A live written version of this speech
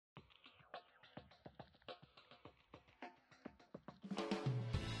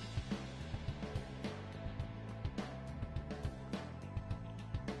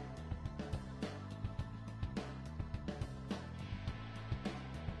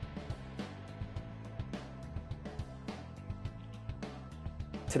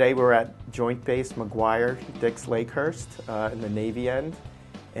Today we're at Joint Base McGuire, Dix, Lakehurst in the Navy end,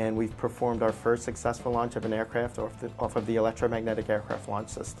 and we've performed our first successful launch of an aircraft off of the electromagnetic aircraft launch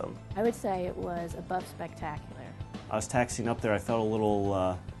system. I would say it was above spectacular. I was taxiing up there, I felt a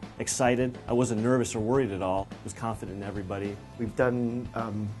little excited. I wasn't nervous or worried at all. I was confident in everybody. We've done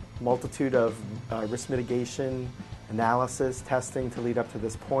multitude of risk mitigation, analysis, testing to lead up to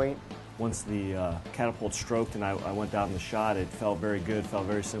this point. Once the catapult stroked and I went down the shot, it felt very good, felt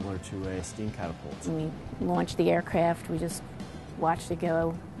very similar to a steam catapult. When we launched the aircraft, we just watched it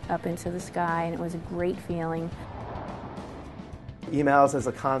go up into the sky, and it was a great feeling. EMALS as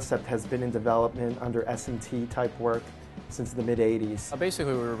a concept has been in development under S&T type work since the mid-'80s.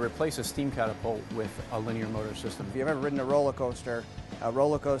 Basically, we replace a steam catapult with a linear motor system. If you've ever ridden a roller coaster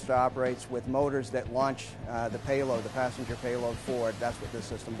operates with motors that launch the payload, the passenger payload forward. That's what this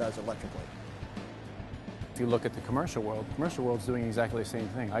system does electrically. If you look at the commercial world's doing exactly the same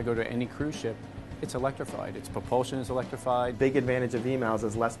thing. I go to any cruise ship, it's electrified. Its propulsion is electrified. Big advantage of EMALS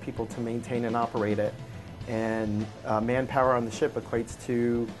is less people to maintain and operate it, and manpower on the ship equates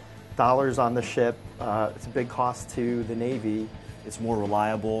to dollars on the ship. It's a big cost to the Navy. It's more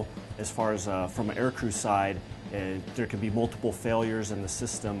reliable as far as from an aircrew side. There can be multiple failures, and the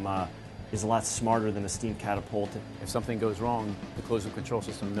system is a lot smarter than a steam catapult. If something goes wrong, the closed-loop control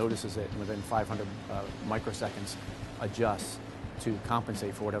system notices it and within 500 microseconds adjusts to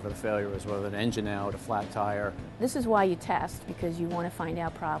compensate for whatever the failure is, whether an engine out, a flat tire. This is why you test, because you want to find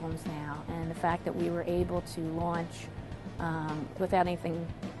out problems now. And the fact that we were able to launch without anything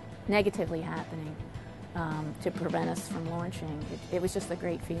negatively happening to prevent us from launching, it was just a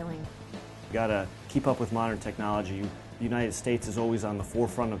great feeling. You gotta keep up with modern technology. The United States is always on the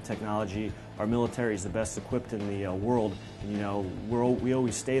forefront of technology. Our military is the best equipped in the world, and you know we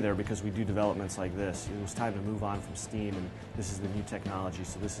always stay there because we do developments like this. It was time to move on from steam, and this is the new technology,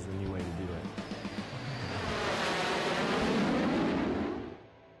 so this is the new way to do it.